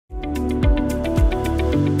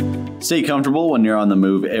Stay comfortable when you're on the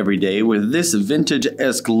move every day with this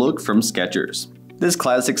vintage-esque look from Skechers. This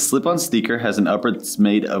classic slip-on sneaker has an upper that's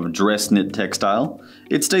made of dress knit textile.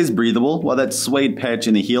 It stays breathable, while that suede patch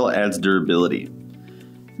in the heel adds durability.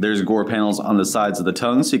 There's gore panels on the sides of the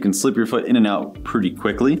tongue so you can slip your foot in and out pretty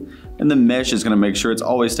quickly, and the mesh is going to make sure it's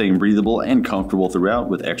always staying breathable and comfortable throughout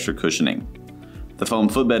with extra cushioning. The foam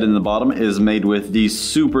footbed in the bottom is made with the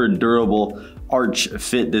super durable arch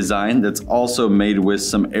fit design that's also made with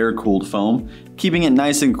some air-cooled foam, keeping it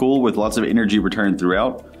nice and cool with lots of energy return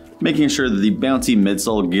throughout, making sure that the bouncy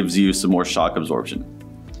midsole gives you some more shock absorption.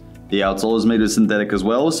 The outsole is made with synthetic as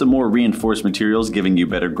well, with some more reinforced materials giving you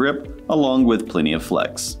better grip, along with plenty of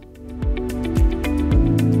flex.